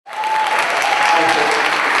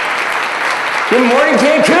Good morning,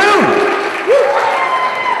 Cancun!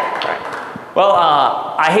 Well,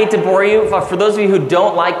 I hate to bore you. For those of you who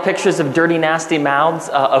don't like pictures of dirty, nasty mouths,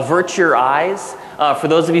 avert your eyes. For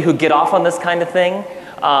those of you who get off on this kind of thing,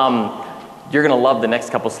 you're going to love the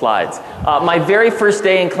next couple slides. My very first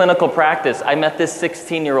day in clinical practice, I met this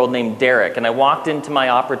 16-year-old named Derek, and I walked into my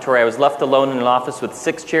operatory. I was left alone in an office with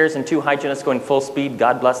 6 chairs and 2 hygienists going full speed.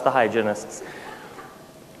 God bless the hygienists.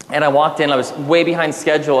 And I walked in, I was way behind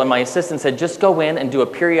schedule, and my assistant said, just go in and do a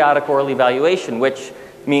periodic oral evaluation, which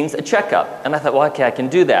means a checkup. And I thought, well, okay, I can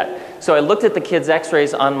do that. So I looked at the kid's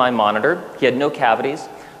x-rays on my monitor. He had no cavities.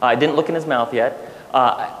 I didn't look in his mouth yet.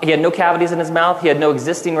 He had no cavities in his mouth. He had no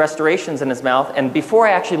existing restorations in his mouth. And before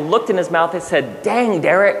I actually looked in his mouth, I said, dang,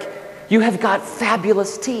 Derek, you have got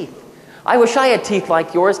fabulous teeth. I wish I had teeth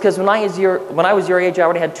like yours, because when I was your age, I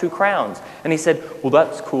already had 2 crowns. And he said, well,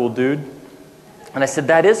 that's cool, dude. And I said,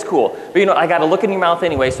 that is cool. But you know, I got to look in your mouth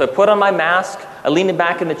anyway. So I put on my mask. I leaned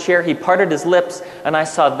back in the chair. He parted his lips, and I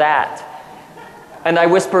saw that. And I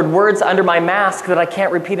whispered words under my mask that I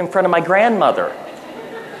can't repeat in front of my grandmother.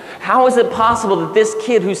 How is it possible that this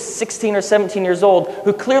kid who's 16 or 17 years old,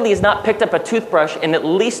 who clearly has not picked up a toothbrush in at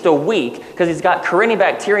least a week, because he's got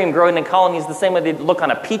Corynebacterium growing in colonies the same way they look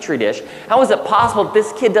on a petri dish, how is it possible that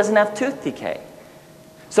this kid doesn't have tooth decay?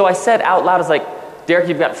 So I said out loud, I was like, Derek,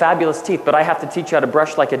 you've got fabulous teeth, but I have to teach you how to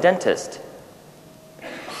brush like a dentist.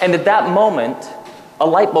 And at that moment, a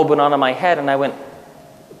light bulb went on in my head, and I went,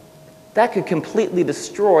 that could completely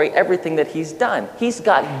destroy everything that he's done. He's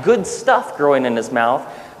got good stuff growing in his mouth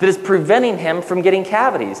that is preventing him from getting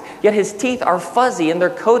cavities. Yet his teeth are fuzzy, and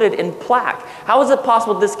they're coated in plaque. How is it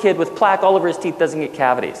possible this kid with plaque all over his teeth doesn't get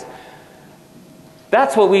cavities?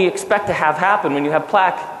 That's what we expect to have happen when you have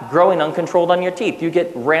plaque growing uncontrolled on your teeth. You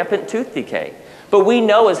get rampant tooth decay. But we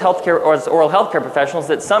know as healthcare or as oral healthcare professionals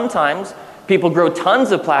that sometimes people grow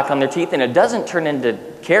tons of plaque on their teeth and it doesn't turn into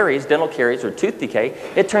caries, dental caries, or tooth decay.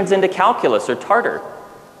 It turns into calculus or tartar.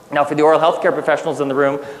 Now, for the oral healthcare professionals in the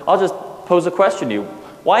room, I'll just pose a question to you.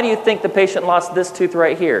 Why do you think the patient lost this tooth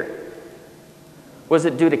right here? Was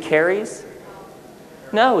it due to caries?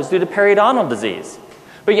 No, it was due to periodontal disease.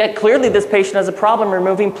 But yet clearly this patient has a problem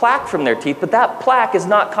removing plaque from their teeth, but that plaque is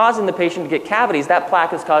not causing the patient to get cavities. That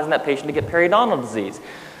plaque is causing that patient to get periodontal disease.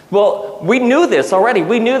 Well, we knew this already.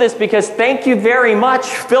 We knew this because thank you very much,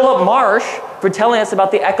 Philip Marsh, for telling us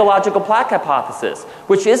about the ecological plaque hypothesis,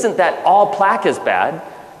 which isn't that all plaque is bad.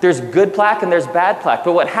 There's good plaque and there's bad plaque.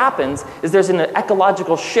 But what happens is there's an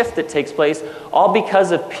ecological shift that takes place all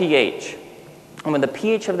because of pH. And when the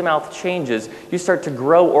pH of the mouth changes, you start to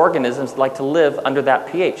grow organisms that like to live under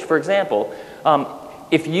that pH. For example,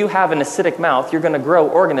 if you have an acidic mouth, you're going to grow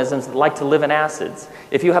organisms that like to live in acids.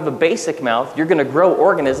 If you have a basic mouth, you're going to grow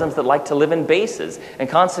organisms that like to live in bases. And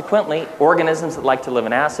consequently, organisms that like to live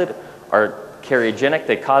in acid are carcinogenic.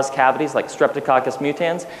 They cause cavities like Streptococcus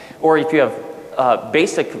mutans. Or if you have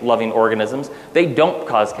basic loving organisms, they don't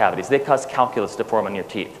cause cavities. They cause calculus to form on your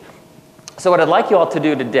teeth. So what I'd like you all to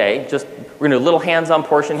do today, we're going to do a little hands-on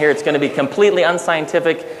portion here. It's going to be completely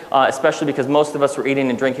unscientific, especially because most of us were eating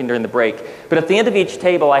and drinking during the break. But at the end of each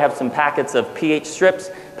table, I have some packets of pH strips.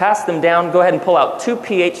 Pass them down. Go ahead and pull out 2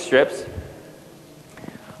 pH strips.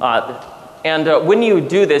 When you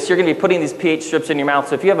do this, you're going to be putting these pH strips in your mouth.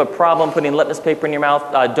 So if you have a problem putting litmus paper in your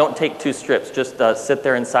mouth, don't take 2 strips. Just sit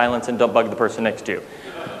there in silence and don't bug the person next to you.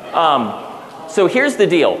 So here's the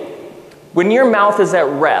deal. When your mouth is at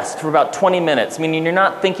rest for about 20 minutes, meaning you're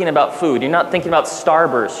not thinking about food, you're not thinking about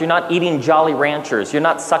Starburst, you're not eating Jolly Ranchers, you're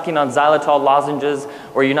not sucking on Xylitol lozenges,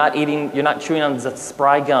 or you're not chewing on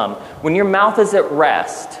spry gum. When your mouth is at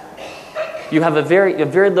rest, you have a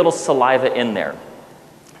very little saliva in there.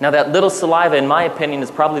 Now that little saliva, in my opinion, is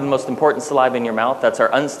probably the most important saliva in your mouth. That's our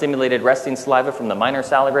unstimulated resting saliva from the minor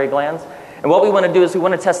salivary glands. And what we want to do is we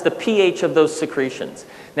want to test the pH of those secretions.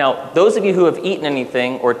 Now, those of you who have eaten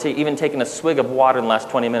anything or even taken a swig of water in the last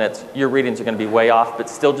 20 minutes, your readings are going to be way off, but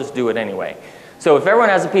still just do it anyway. So if everyone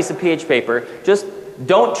has a piece of pH paper, just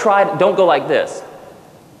don't go like this.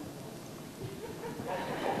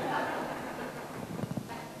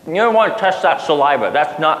 You don't want to test that saliva.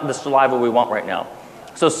 That's not the saliva we want right now.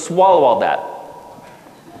 So swallow all that.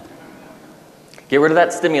 Get rid of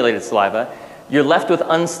that stimulated saliva. You're left with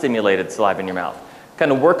unstimulated saliva in your mouth.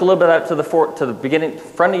 Kind of work a little bit out to the beginning,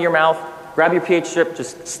 front of your mouth. Grab your pH strip,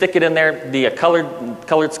 just stick it in there, the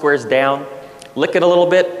colored squares down. Lick it a little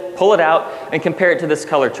bit, pull it out, and compare it to this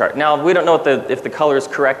color chart. Now, we don't know if the color is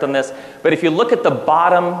correct on this, but if you look at the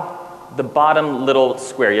bottom little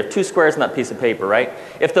square, you have 2 squares on that piece of paper, right?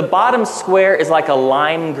 If the bottom square is like a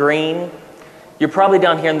lime green, you're probably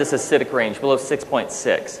down here in this acidic range, below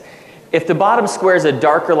 6.6. If the bottom square is a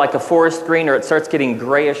darker like a forest green, or it starts getting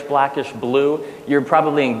grayish, blackish blue, you're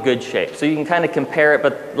probably in good shape. So you can kind of compare it,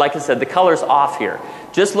 but like I said, the color's off here.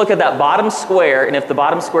 Just look at that bottom square, and if the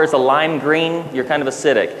bottom square is a lime green, you're kind of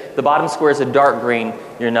acidic. The bottom square is a dark green,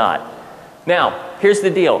 you're not. Now, here's the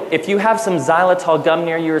deal. If you have some xylitol gum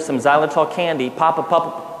near you or some xylitol candy, pop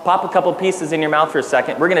a couple pieces in your mouth for a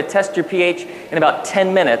second. We're going to test your pH in about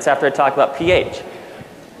 10 minutes after I talk about pH.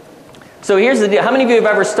 So here's the deal. How many of you have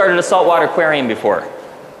ever started a saltwater aquarium before?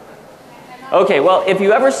 Okay, well, if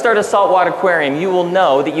you ever start a saltwater aquarium, you will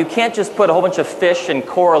know that you can't just put a whole bunch of fish and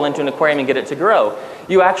coral into an aquarium and get it to grow.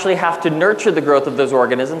 You actually have to nurture the growth of those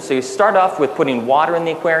organisms. So you start off with putting water in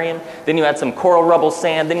the aquarium, then you add some coral rubble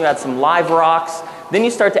sand, then you add some live rocks, then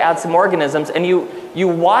you start to add some organisms, and you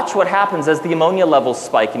watch what happens as the ammonia levels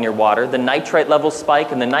spike in your water, the nitrite levels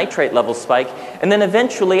spike, and the nitrate levels spike, and then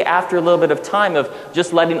eventually, after a little bit of time of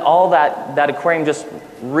just letting all that aquarium just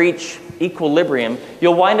reach equilibrium,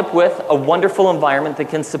 you'll wind up with a wonderful environment that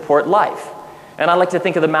can support life. And I like to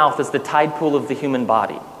think of the mouth as the tide pool of the human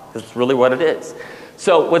body. That's really what it is.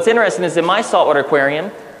 So what's interesting is in my saltwater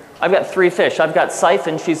aquarium, I've got 3 fish. I've got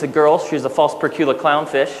Siphon, she's a girl, she's a false percula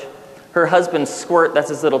clownfish. Her husband, Squirt, that's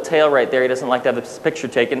his little tail right there. He doesn't like to have his picture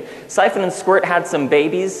taken. Siphon and Squirt had some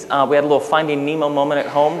babies. We had a little Finding Nemo moment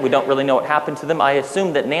at home. We don't really know what happened to them. I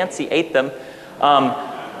assume that Nancy ate them,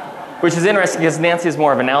 which is interesting because Nancy is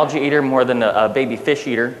more of an algae eater more than a baby fish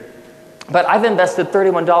eater. But I've invested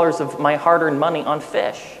 $31 of my hard-earned money on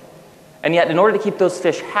fish. And yet, in order to keep those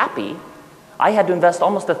fish happy, I had to invest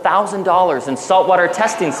almost $1,000 in saltwater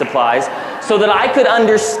testing supplies so that I could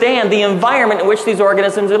understand the environment in which these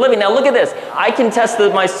organisms are living. Now look at this. I can test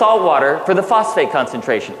my saltwater for the phosphate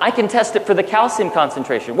concentration. I can test it for the calcium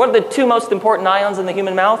concentration. What are the 2 most important ions in the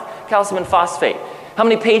human mouth? Calcium and phosphate. How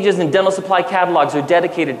many pages in dental supply catalogs are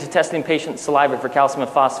dedicated to testing patients' saliva for calcium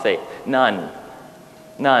and phosphate? None.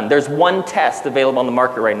 None. There's 1 test available on the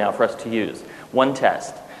market right now for us to use. 1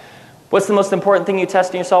 test. What's the most important thing you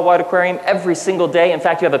test in your saltwater aquarium? Every single day. In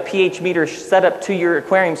fact, you have a pH meter set up to your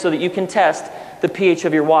aquarium so that you can test the pH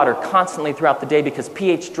of your water constantly throughout the day, because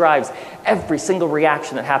pH drives every single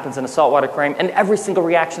reaction that happens in a saltwater aquarium and every single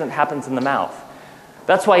reaction that happens in the mouth.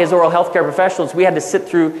 That's why as oral healthcare professionals, we had to sit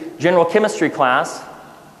through general chemistry class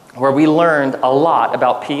where we learned a lot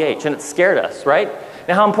about pH, and it scared us, right?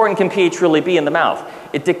 Now, how important can pH really be in the mouth?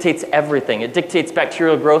 It dictates everything. It dictates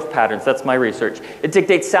bacterial growth patterns. That's my research. It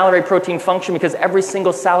dictates salivary protein function, because every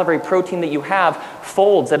single salivary protein that you have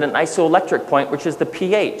folds at an isoelectric point, which is the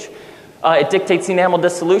pH. It dictates enamel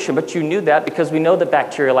dissolution, but you knew that because we know that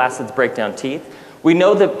bacterial acids break down teeth. We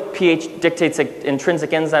know that pH dictates intrinsic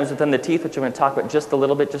enzymes within the teeth, which I'm going to talk about just a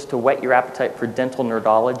little bit, just to whet your appetite for dental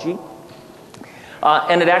nerdology.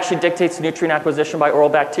 And it actually dictates nutrient acquisition by oral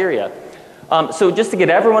bacteria. So just to get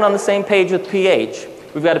everyone on the same page with pH,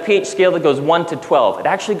 we've got a pH scale that goes 1 to 12. It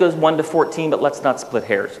actually goes 1 to 14, but let's not split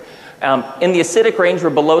hairs. In the acidic range, we're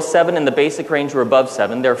below 7. In the basic range, we're above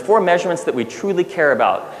 7. There are 4 measurements that we truly care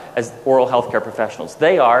about as oral healthcare professionals.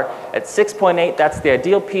 They are, at 6.8, that's the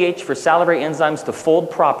ideal pH for salivary enzymes to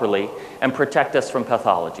fold properly and protect us from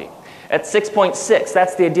pathology. At 6.6,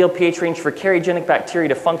 that's the ideal pH range for carcinogenic bacteria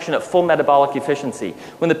to function at full metabolic efficiency.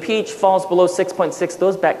 When the pH falls below 6.6,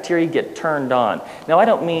 those bacteria get turned on. Now, I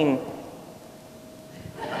don't mean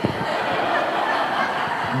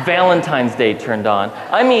Valentine's Day turned on.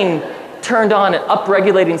 I mean turned on at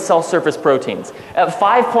upregulating cell surface proteins. At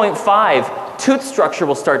 5.5, tooth structure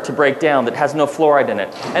will start to break down that has no fluoride in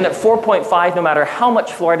it. And at 4.5, no matter how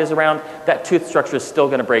much fluoride is around, that tooth structure is still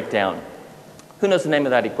going to break down. Who knows the name of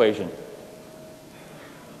that equation?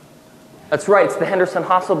 That's right, it's the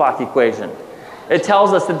Henderson-Hasselbalch equation. It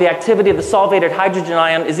tells us that the activity of the solvated hydrogen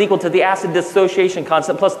ion is equal to the acid dissociation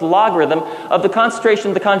constant plus the logarithm of the concentration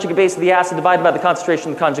of the conjugate base of the acid divided by the concentration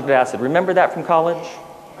of the conjugate acid. Remember that from college?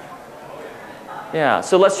 Yeah,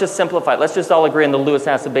 so let's just simplify it. Let's just all agree on the Lewis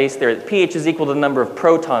acid base there. pH is equal to the number of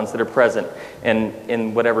protons that are present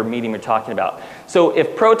in whatever medium you're talking about. So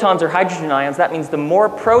if protons are hydrogen ions, that means the more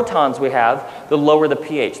protons we have, the lower the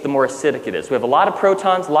pH, the more acidic it is. We have a lot of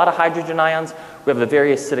protons, a lot of hydrogen ions, we have a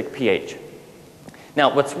very acidic pH.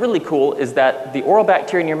 Now, what's really cool is that the oral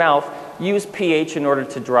bacteria in your mouth use pH in order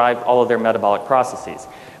to drive all of their metabolic processes.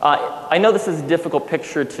 I know this is a difficult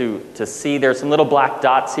picture to see. There's some little black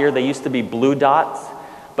dots here. They used to be blue dots.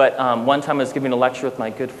 But one time I was giving a lecture with my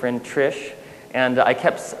good friend Trish, and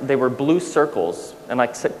they were blue circles, and I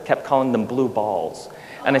kept calling them blue balls.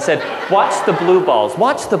 And I said, watch the blue balls,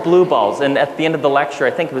 watch the blue balls. And at the end of the lecture,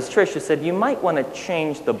 I think it was Trish who said, you might want to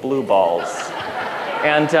change the blue balls.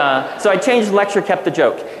 And so I changed the lecture, kept the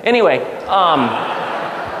joke. Anyway,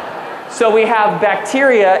 So we have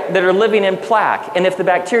bacteria that are living in plaque, and if the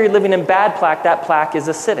bacteria living in bad plaque, that plaque is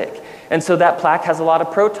acidic. And so that plaque has a lot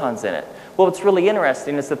of protons in it. Well, what's really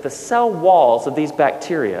interesting is that the cell walls of these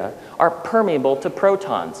bacteria are permeable to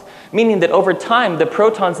protons, meaning that over time, the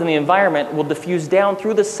protons in the environment will diffuse down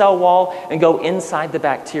through the cell wall and go inside the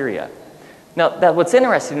bacteria. Now, what's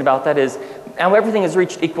interesting about that is now everything has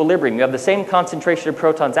reached equilibrium. You have the same concentration of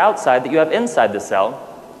protons outside that you have inside the cell.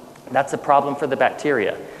 That's a problem for the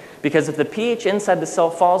bacteria. Because if the pH inside the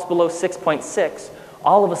cell falls below 6.6,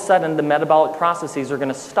 all of a sudden the metabolic processes are going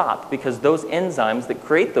to stop because those enzymes that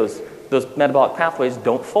create those metabolic pathways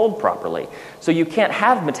don't fold properly. So you can't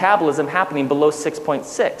have metabolism happening below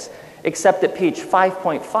 6.6, except at pH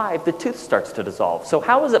 5.5, the tooth starts to dissolve. So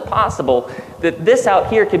how is it possible that this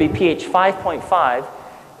out here can be pH 5.5,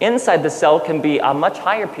 inside the cell can be a much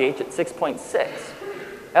higher pH at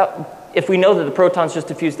 6.6? If we know that the protons just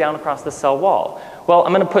diffuse down across the cell wall. Well,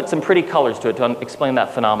 I'm going to put some pretty colors to it to explain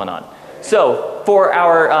that phenomenon. So for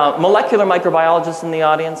our molecular microbiologists in the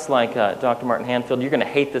audience, like Dr. Martin Hanfield, you're going to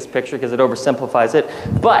hate this picture because it oversimplifies it.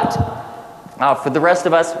 But for the rest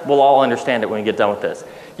of us, we'll all understand it when we get done with this.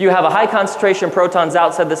 You have a high concentration of protons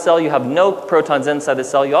outside the cell. You have no protons inside the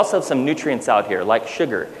cell. You also have some nutrients out here, like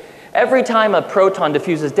sugar. Every time a proton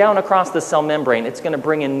diffuses down across the cell membrane, it's going to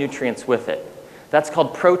bring in nutrients with it. That's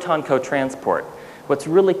called proton cotransport. What's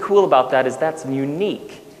really cool about that is that's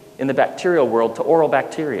unique in the bacterial world to oral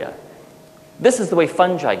bacteria. This is the way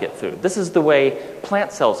fungi get food. This is the way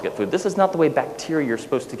plant cells get food. This is not the way bacteria are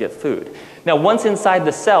supposed to get food. Now, once inside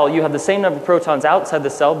the cell, you have the same number of protons outside the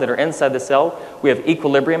cell that are inside the cell. We have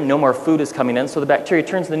equilibrium. No more food is coming in. So the bacteria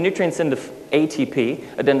turns the nutrients into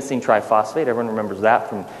ATP, adenosine triphosphate. Everyone remembers that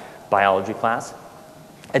from biology class.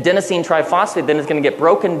 Adenosine triphosphate then is going to get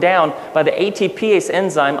broken down by the ATPase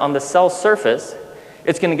enzyme on the cell surface.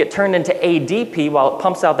 It's going to get turned into ADP while it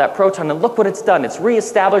pumps out that proton. And look what it's done. It's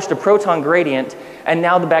reestablished a proton gradient, and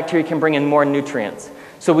now the bacteria can bring in more nutrients.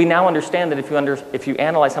 So we now understand that if you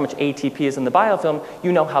analyze how much ATP is in the biofilm,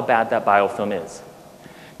 you know how bad that biofilm is.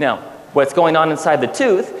 Now, what's going on inside the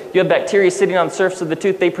tooth? You have bacteria sitting on the surface of the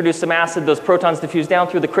tooth. They produce some acid. Those protons diffuse down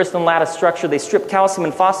through the crystalline lattice structure. They strip calcium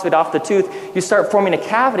and phosphate off the tooth. You start forming a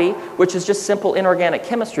cavity, which is just simple inorganic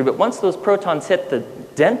chemistry. But once those protons hit the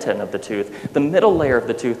dentin of the tooth, the middle layer of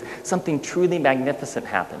the tooth, something truly magnificent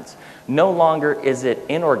happens. No longer is it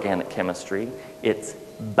inorganic chemistry. It's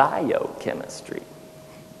biochemistry.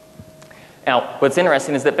 Now, what's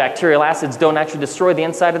interesting is that bacterial acids don't actually destroy the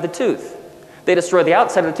inside of the tooth. They destroy the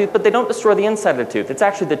outside of the tooth, but they don't destroy the inside of the tooth. It's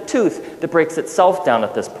actually the tooth that breaks itself down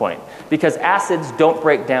at this point, because acids don't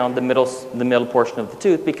break down the middle portion of the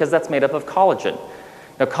tooth because that's made up of collagen.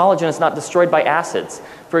 Now, collagen is not destroyed by acids.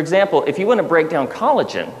 For example, if you want to break down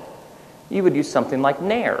collagen, you would use something like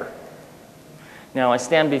Nair. Now, I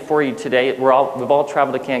stand before you today. We've all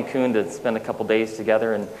traveled to Cancun to spend a couple days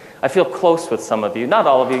together, and I feel close with some of you. Not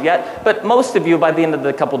all of you yet, but most of you, by the end of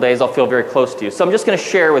the couple days, I'll feel very close to you. So I'm just going to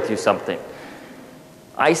share with you something.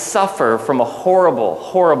 I suffer from a horrible,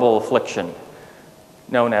 horrible affliction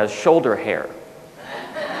known as shoulder hair.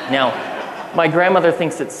 Now, my grandmother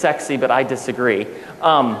thinks it's sexy, but I disagree.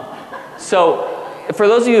 So, for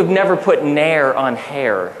those of you who've never put Nair on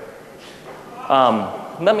hair,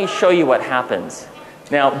 let me show you what happens.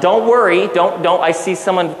 Now, don't worry. Don't. I see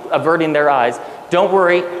someone averting their eyes. Don't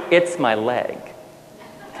worry. It's my leg.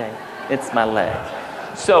 Okay? It's my leg.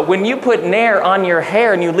 So when you put Nair on your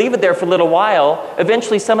hair and you leave it there for a little while,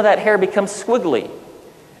 eventually some of that hair becomes squiggly.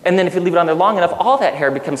 And then if you leave it on there long enough, all that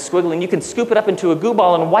hair becomes squiggly, and you can scoop it up into a goo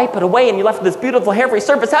ball and wipe it away, and you're left with this beautiful hair-free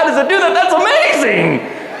surface. How does it do that? That's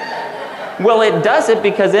amazing! Well, it does it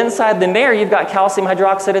because inside the Nair, you've got calcium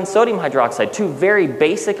hydroxide and sodium hydroxide, two very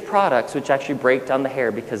basic products which actually break down the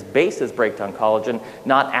hair because bases break down collagen,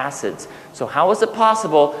 not acids. So how is it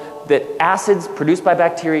possible that acids produced by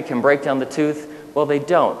bacteria can break down the tooth? Well, they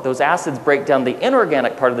don't. Those acids break down the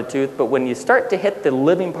inorganic part of the tooth, but when you start to hit the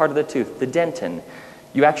living part of the tooth, the dentin,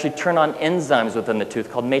 you actually turn on enzymes within the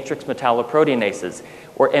tooth called matrix metalloproteinases,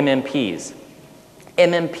 or MMPs.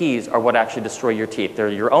 MMPs are what actually destroy your teeth. They're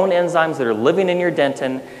your own enzymes that are living in your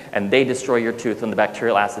dentin, and they destroy your tooth when the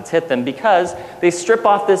bacterial acids hit them because they strip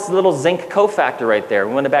off this little zinc cofactor right there.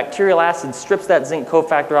 When a bacterial acid strips that zinc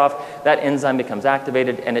cofactor off, that enzyme becomes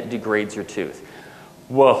activated and it degrades your tooth.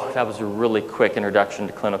 Whoa, that was a really quick introduction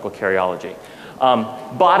to clinical karyology.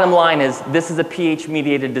 Bottom line is, this is a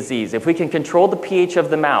pH-mediated disease. If we can control the pH of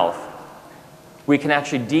the mouth, we can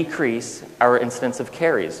actually decrease our incidence of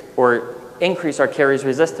caries, or increase our caries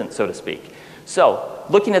resistance, so to speak. So,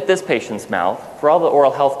 looking at this patient's mouth, for all the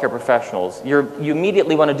oral healthcare professionals, you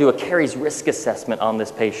immediately want to do a caries risk assessment on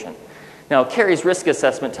this patient. Now, caries risk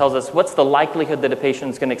assessment tells us what's the likelihood that a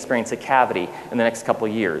patient is going to experience a cavity in the next couple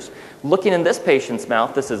of years. Looking in this patient's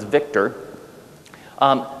mouth, this is Victor,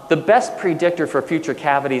 the best predictor for future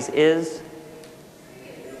cavities is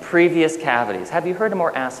previous cavities. Have you heard a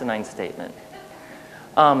more asinine statement?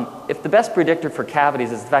 If the best predictor for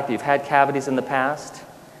cavities is the fact that you've had cavities in the past,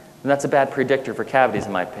 then that's a bad predictor for cavities,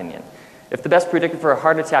 in my opinion. If the best predictor for a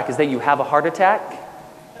heart attack is that you have a heart attack,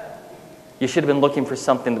 you should have been looking for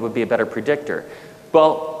something that would be a better predictor.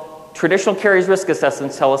 Well, traditional caries risk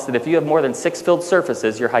assessments tell us that if you have more than 6 filled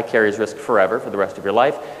surfaces, you're high caries risk forever, for the rest of your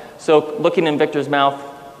life. So looking in Victor's mouth,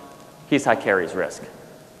 he's high caries risk.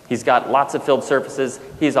 He's got lots of filled surfaces.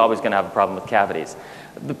 He's always going to have a problem with cavities.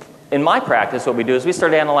 In my practice, what we do is we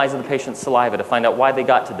start analyzing the patient's saliva to find out why they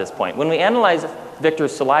got to this point. When we analyze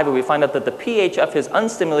Victor's saliva, we find out that the pH of his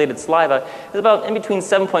unstimulated saliva is about in between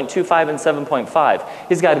 7.25 and 7.5.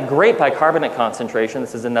 He's got a great bicarbonate concentration.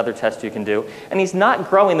 This is another test you can do. And he's not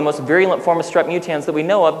growing the most virulent form of strep mutans that we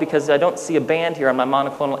know of, because I don't see a band here on my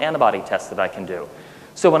monoclonal antibody test that I can do.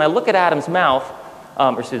 So when I look at Adam's mouth,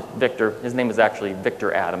 Victor, his name is actually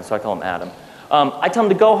Victor Adam, so I call him Adam. I tell him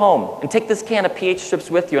to go home and take this can of pH strips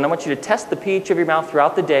with you, and I want you to test the pH of your mouth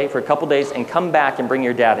throughout the day for a couple days and come back and bring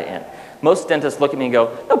your data in. Most dentists look at me and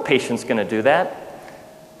go, no patient's going to do that.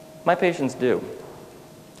 My patients do.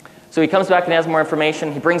 So he comes back and has more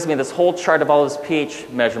information. He brings me this whole chart of all his pH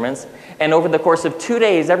measurements, and over the course of 2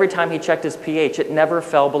 days, every time he checked his pH, it never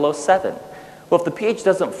fell below 7. Well, if the pH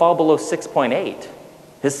doesn't fall below 6.8,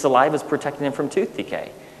 his saliva is protecting him from tooth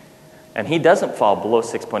decay. And he doesn't fall below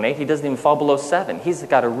 6.8. He doesn't even fall below 7. He's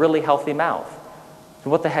got a really healthy mouth. So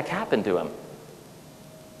what the heck happened to him?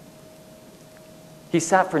 He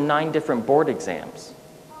sat for 9 different board exams.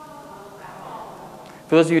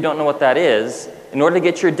 For those of you who don't know what that is, in order to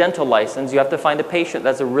get your dental license, you have to find a patient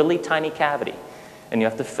that's a really tiny cavity, and you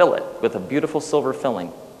have to fill it with a beautiful silver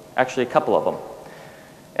filling. Actually, a couple of them.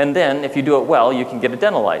 And then, if you do it well, you can get a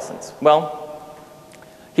dental license. Well,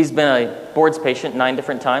 he's been a boards patient 9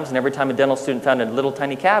 different times, and every time a dental student found a little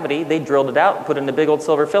tiny cavity, they drilled it out and put it in a big old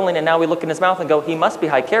silver filling, and now we look in his mouth and go, he must be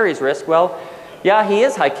high caries risk. Well, yeah, he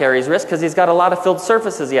is high caries risk because he's got a lot of filled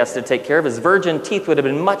surfaces he has to take care of. His virgin teeth would have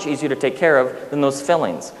been much easier to take care of than those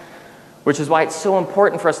fillings, which is why it's so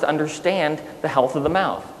important for us to understand the health of the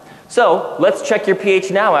mouth. So let's check your pH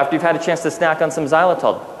now after you've had a chance to snack on some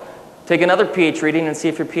xylitol. Take another pH reading and see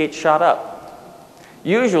if your pH shot up.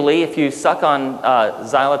 Usually, if you suck on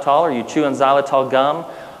xylitol or you chew on xylitol gum,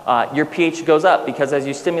 your pH goes up because as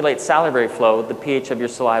you stimulate salivary flow, the pH of your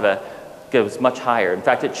saliva goes much higher. In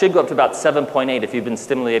fact, it should go up to about 7.8 if you've been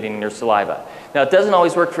stimulating your saliva. Now, it doesn't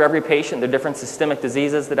always work for every patient. There are different systemic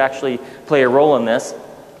diseases that actually play a role in this.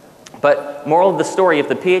 But moral of the story, if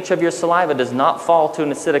the pH of your saliva does not fall to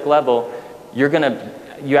an acidic level,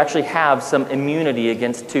 you actually have some immunity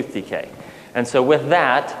against tooth decay. And so with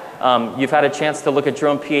that, you've had a chance to look at your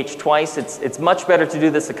own pH twice. It's much better to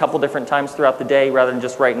do this a couple different times throughout the day rather than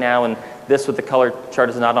just right now, and this with the color chart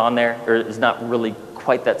is not on there, or is not really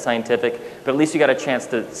quite that scientific, but at least you got a chance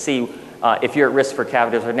to see if you're at risk for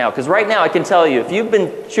cavities right now. Because right now I can tell you, if you've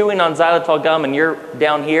been chewing on xylitol gum and you're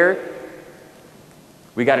down here,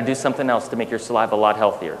 we got to do something else to make your saliva a lot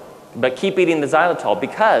healthier. But keep eating the xylitol,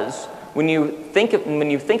 because when you think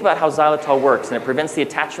about how xylitol works and it prevents the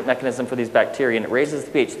attachment mechanism for these bacteria and it raises the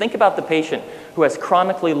pH, think about the patient who has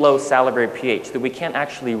chronically low salivary pH that we can't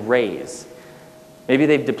actually raise. Maybe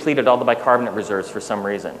they've depleted all the bicarbonate reserves for some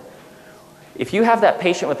reason. If you have that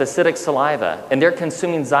patient with acidic saliva and they're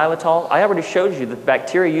consuming xylitol, I already showed you the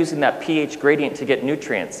bacteria using that pH gradient to get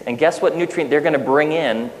nutrients. And guess what nutrient they're going to bring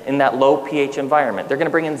in that low pH environment? They're going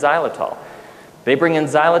to bring in xylitol. They bring in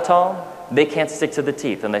xylitol, they can't stick to the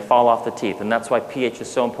teeth and they fall off the teeth, and that's why pH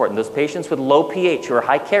is so important. Those patients with low pH who are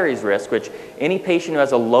high caries risk, which any patient who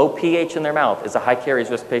has a low pH in their mouth is a high caries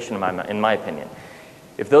risk patient in my opinion.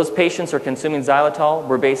 If those patients are consuming xylitol,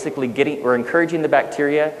 we're encouraging the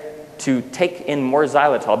bacteria to take in more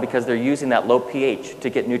xylitol because they're using that low pH to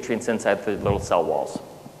get nutrients inside the little cell walls.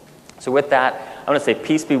 So with that, I'm going to say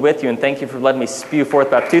peace be with you, and thank you for letting me spew forth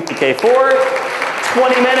about tooth decay for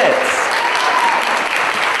 20 minutes.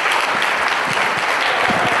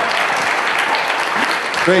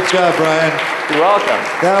 Great job, Brian. You're welcome.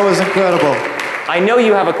 That was incredible. I know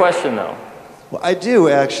you have a question, though. Well, I do,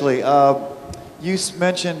 actually. You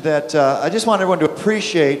mentioned that I just want everyone to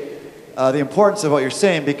appreciate the importance of what you're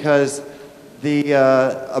saying, because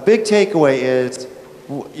a big takeaway is,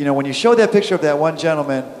 when you showed that picture of that one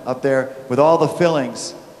gentleman up there with all the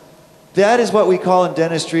fillings, that is what we call in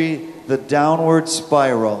dentistry the downward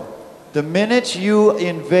spiral. The minute you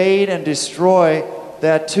invade and destroy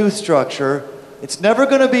that tooth structure, It's never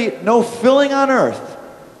going to be, no filling on earth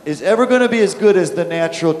is ever going to be as good as the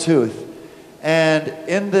natural tooth. And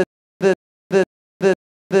in the